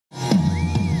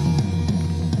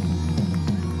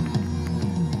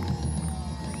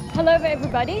Hello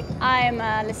everybody, I'm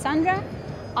Alessandra.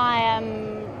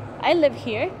 I live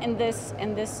here in this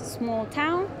small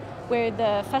town where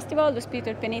the festival, Lo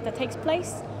Spirito del Pianeta, takes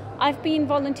place. I've been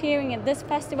volunteering at this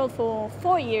festival for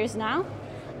 4 years now.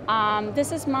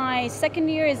 This is my second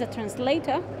year as a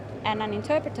translator and an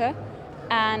interpreter,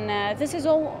 and this is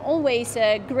always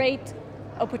a great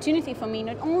opportunity for me,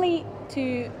 not only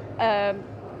to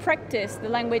practice the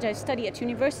language I study at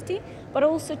university, but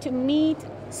also to meet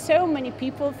so many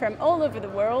people from all over the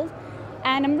world.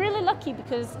 And I'm really lucky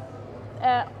because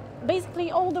basically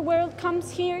all the world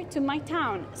comes here to my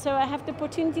town. So I have the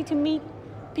opportunity to meet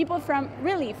people from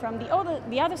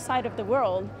the other side of the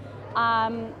world.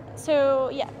 So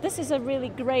yeah, this is a really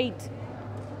great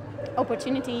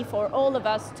opportunity for all of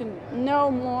us to know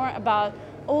more about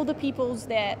all the peoples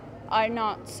that are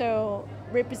not so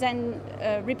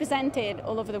represented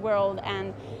all over the world.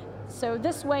 And so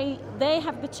this way they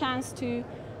have the chance to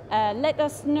let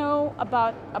us know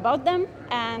about them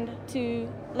and to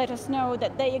let us know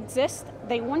that they exist,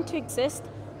 they want to exist,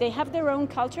 they have their own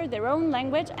culture, their own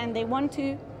language, and they want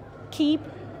to keep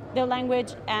their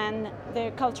language and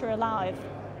their culture alive.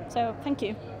 So thank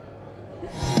you.